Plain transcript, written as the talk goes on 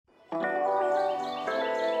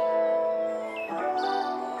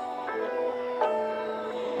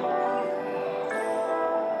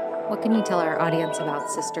What can you tell our audience about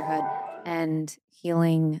sisterhood and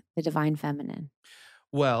healing the divine feminine?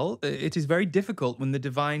 Well, it is very difficult when the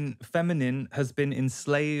divine feminine has been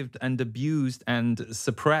enslaved and abused and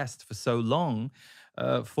suppressed for so long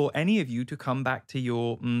for any of you to come back to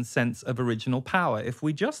your sense of original power. If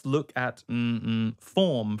we just look at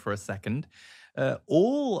form for a second,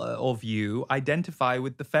 all of you identify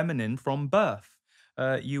with the feminine from birth.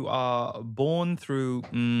 You are born through,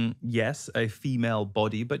 yes, a female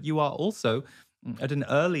body, but you are also at an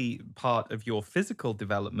early part of your physical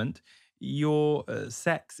development, your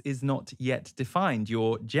sex is not yet defined,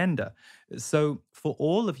 your gender. So, for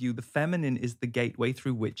all of you, the feminine is the gateway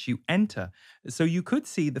through which you enter. So, you could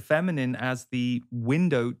see the feminine as the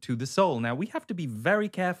window to the soul. Now, we have to be very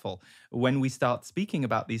careful when we start speaking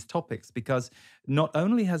about these topics because not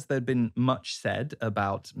only has there been much said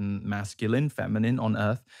about masculine, feminine on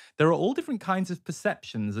earth, there are all different kinds of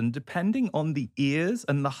perceptions. And depending on the ears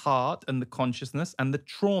and the heart and the consciousness and the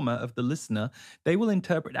trauma of the listener, they will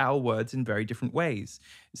interpret our words in very different ways.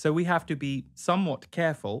 So we have to be somewhat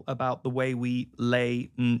careful about the way we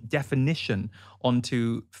lay definition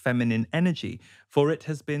onto feminine energy, for it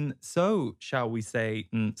has been so, shall we say,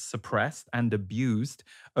 suppressed and abused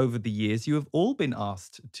over the years. You have all been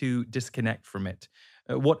asked to disconnect from it,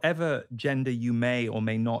 whatever gender you may or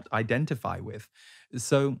may not identify with.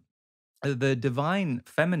 So, the divine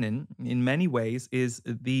feminine, in many ways, is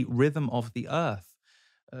the rhythm of the earth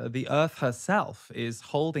herself is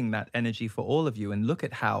holding that energy for all of you. And look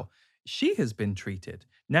at how she has been treated.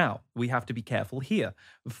 Now, we have to be careful here,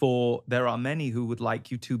 for there are many who would like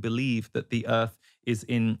you to believe that the earth is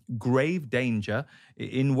in grave danger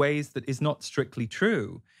in ways that is not strictly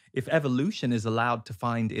true. If evolution is allowed to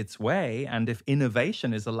find its way, and if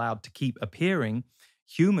innovation is allowed to keep appearing,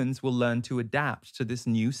 humans will learn to adapt to this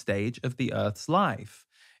new stage of the earth's life.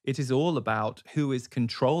 It is all about who is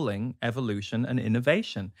controlling evolution and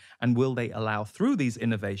innovation. And will they allow through these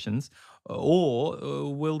innovations, or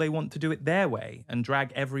will they want to do it their way and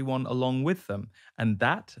drag everyone along with them? And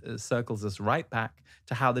that circles us right back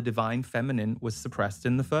to how the divine feminine was suppressed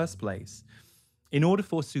in the first place. In order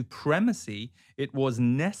for supremacy, it was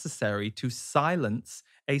necessary to silence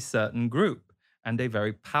a certain group, and a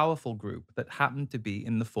very powerful group that happened to be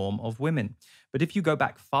in the form of women. But if you go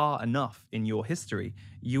back far enough in your history,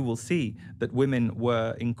 you will see that women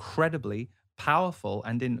were incredibly powerful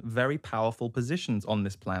and in very powerful positions on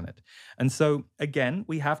this planet. And so, again,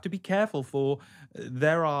 we have to be careful, for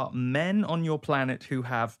there are men on your planet who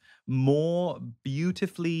have more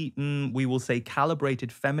beautifully, we will say,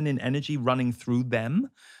 calibrated feminine energy running through them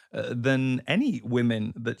than any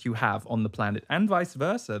women that you have on the planet, and vice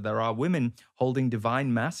versa. There are women holding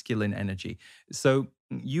divine masculine energy. So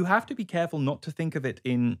you have to be careful not to think of it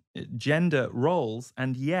in gender roles,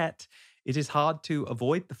 and yet it is hard to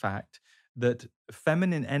avoid the fact that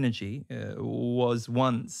feminine energy was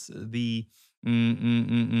once the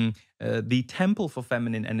temple for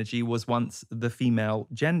feminine energy was once the female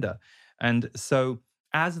gender. And so,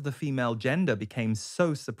 as the female gender became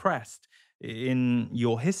so suppressed in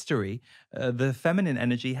your history, the feminine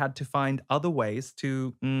energy had to find other ways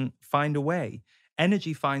to find a way.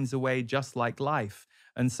 Energy finds a way just like life.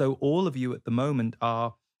 And so, all of you at the moment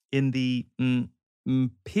are in the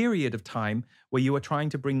period of time where you are trying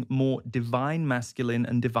to bring more divine masculine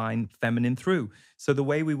and divine feminine through. So, the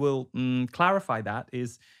way we will clarify that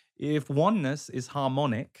is, if oneness is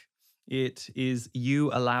harmonic, it is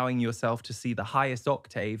you allowing yourself to see the highest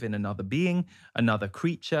octave in another being, another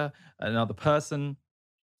creature, another person.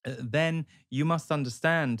 Then you must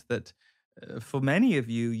understand that for many of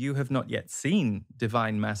you, you have not yet seen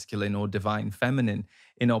divine masculine or divine feminine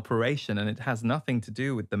in operation. And it has nothing to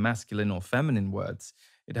do with the masculine or feminine words,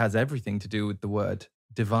 it has everything to do with the word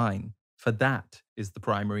divine, for that is the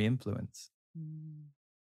primary influence. Mm.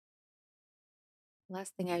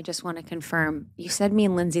 Last thing I just want to confirm. You said me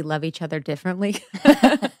and Lindsay love each other differently.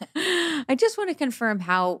 I just want to confirm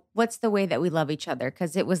what's the way that we love each other?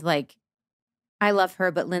 Because it was like, I love her,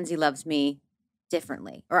 but Lindsay loves me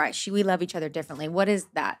differently. All right, we love each other differently. What is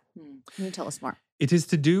that? Can you tell us more? It is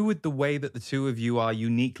to do with the way that the two of you are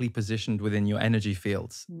uniquely positioned within your energy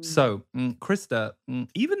fields. Mm. So, Krista,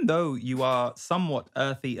 even though you are somewhat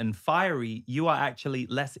earthy and fiery, you are actually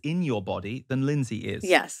less in your body than Lindsay is.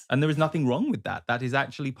 Yes. And there is nothing wrong with that. That is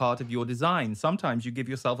actually part of your design. Sometimes you give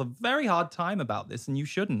yourself a very hard time about this, and you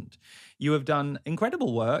shouldn't. You have done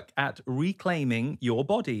incredible work at reclaiming your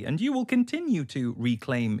body, and you will continue to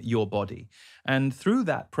reclaim your body. And through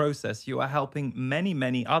that process, you are helping many,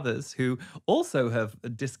 many others who also have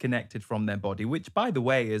disconnected from their body, which, by the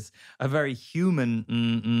way, is a very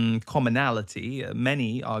human commonality.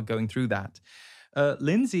 Many are going through that.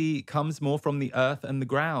 Lindsay comes more from the earth and the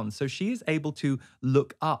ground. So she is able to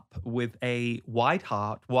look up with a wide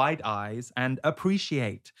heart, wide eyes, and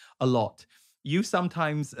appreciate a lot. You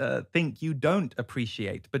sometimes think you don't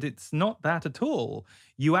appreciate, but it's not that at all.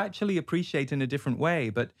 You actually appreciate in a different way,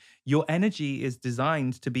 but your energy is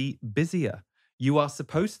designed to be busier. You are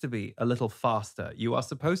supposed to be a little faster. You are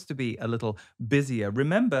supposed to be a little busier.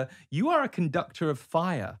 Remember, you are a conductor of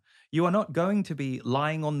fire. You are not going to be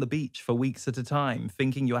lying on the beach for weeks at a time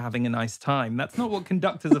thinking you're having a nice time. That's not what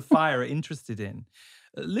conductors of fire are interested in.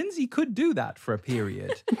 Lindsay could do that for a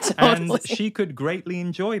period, and Totally. she could greatly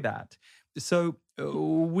enjoy that. So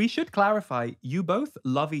we should clarify you both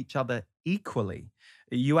love each other equally.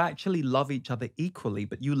 You actually love each other equally,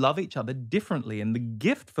 but you love each other differently. And the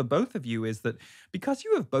gift for both of you is that because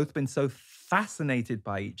you have both been so fascinated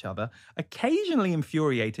by each other, occasionally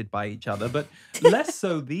infuriated by each other, but less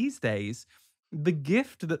so these days, the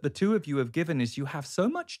gift that the two of you have given is you have so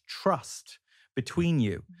much trust between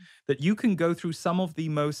you that you can go through some of the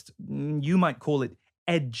most, you might call it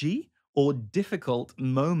edgy or difficult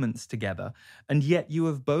moments together. And yet you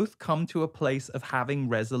have both come to a place of having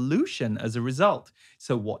resolution as a result.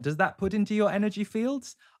 So, what does that put into your energy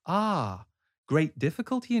fields? Ah, great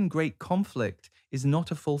difficulty and great conflict is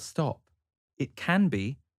not a full stop. It can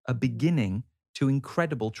be a beginning to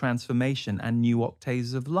incredible transformation and new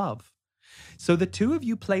octaves of love. So the two of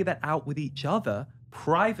you play that out with each other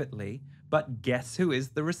privately, but guess who is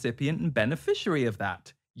the recipient and beneficiary of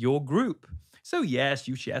that? Your group. So, yes,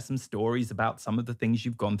 you share some stories about some of the things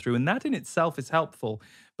you've gone through, and that in itself is helpful.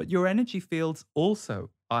 But your energy fields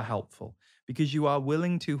also are helpful because you are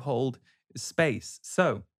willing to hold space.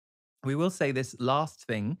 So, we will say this last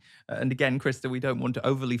thing. And again, Krista, we don't want to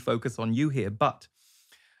overly focus on you here, but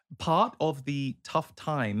part of the tough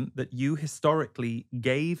time that you historically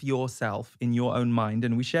gave yourself in your own mind,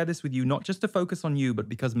 and we share this with you not just to focus on you, but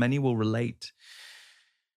because many will relate,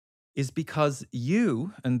 is because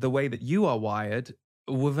you and the way that you are wired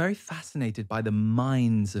were very fascinated by the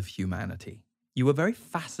minds of humanity. You were very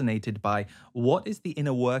fascinated by what is the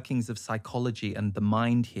inner workings of psychology and the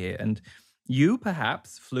mind here. And you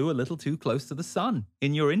perhaps flew a little too close to the sun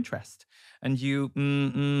in your interest. And you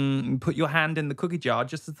put your hand in the cookie jar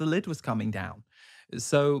just as the lid was coming down.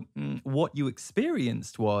 So, what you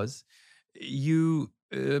experienced was you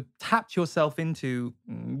tapped yourself into.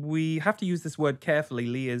 We have to use this word carefully.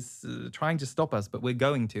 Lee is trying to stop us, but we're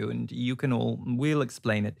going to, and you can all, we'll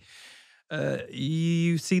explain it.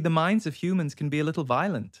 You see, the minds of humans can be a little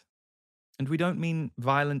violent. And we don't mean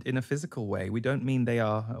violent in a physical way. We don't mean they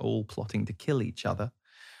are all plotting to kill each other.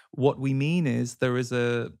 What we mean is there is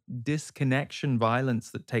a disconnection violence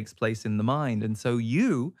that takes place in the mind. And so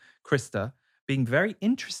you, Krista, being very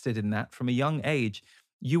interested in that from a young age,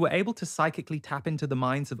 you were able to psychically tap into the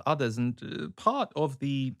minds of others. And part of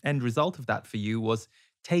the end result of that for you was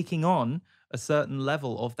taking on a certain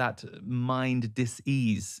level of that mind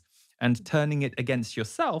dis-ease and turning it against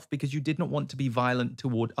yourself because you did not want to be violent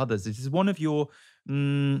toward others. It is one of your,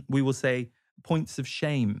 we will say, points of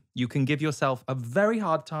shame. You can give yourself a very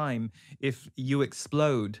hard time if you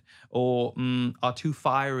explode or are too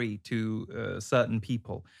fiery to certain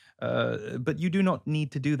people. But you do not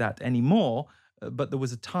need to do that anymore. But there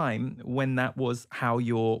was a time when that was how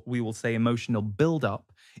your, we will say, emotional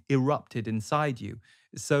buildup erupted inside you.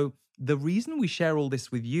 So the reason we share all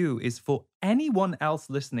this with you is for anyone else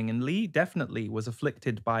listening, and Lee definitely was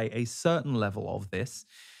afflicted by a certain level of this.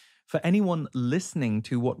 For anyone listening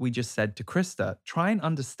to what we just said to Krista, try and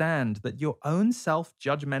understand that your own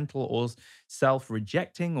self-judgmental or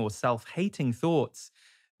self-rejecting or self-hating thoughts,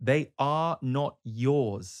 they are not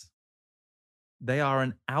yours. They are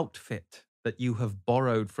an outfit that you have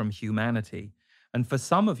borrowed from humanity. And for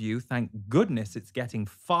some of you, thank goodness it's getting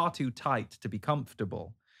far too tight to be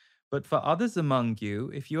comfortable. But for others among you,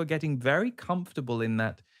 if you are getting very comfortable in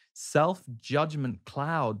that self-judgment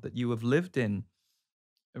cloud that you have lived in,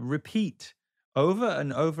 repeat over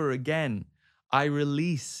and over again, I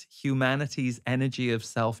release humanity's energy of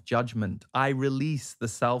self-judgment. I release the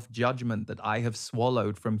self-judgment that I have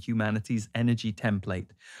swallowed from humanity's energy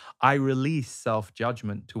template. I release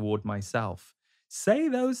self-judgment toward myself. Say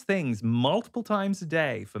those things multiple times a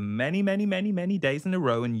day for many, many, many, many days in a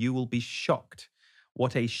row, and you will be shocked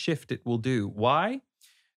what a shift it will do. Why?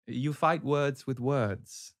 You fight words with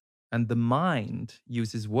words, and the mind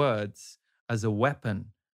uses words as a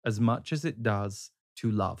weapon as much as it does to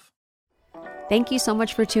love. Thank you so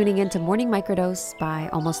much for tuning in to Morning Microdose by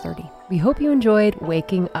Almost 30. We hope you enjoyed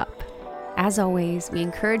waking up. As always, we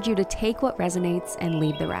encourage you to take what resonates and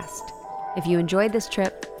leave the rest. If you enjoyed this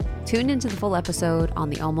trip, tune into the full episode on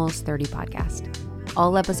the Almost 30 podcast.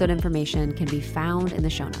 All episode information can be found in the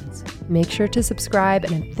show notes. Make sure to subscribe,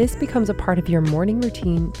 and if this becomes a part of your morning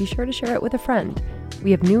routine, be sure to share it with a friend.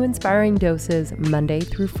 We have new inspiring doses Monday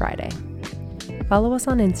through Friday. Follow us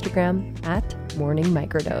on Instagram at Morning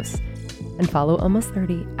Microdose, and follow Almost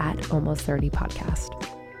 30 at Almost 30 Podcast.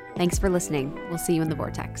 Thanks for listening. We'll see you in the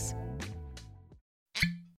vortex.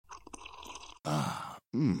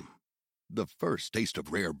 The first taste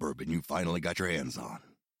of rare bourbon you finally got your hands on.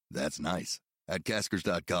 That's nice. At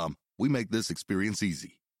Caskers.com, we make this experience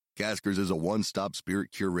easy. Caskers is a one-stop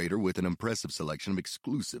spirit curator with an impressive selection of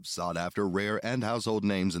exclusive, sought-after, rare, and household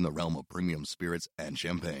names in the realm of premium spirits and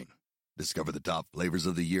champagne. Discover the top flavors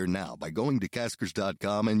of the year now by going to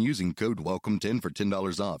Caskers.com and using code WELCOME10 for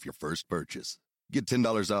 $10 off your first purchase. Get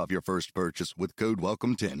 $10 off your first purchase with code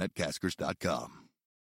WELCOME10 at Caskers.com.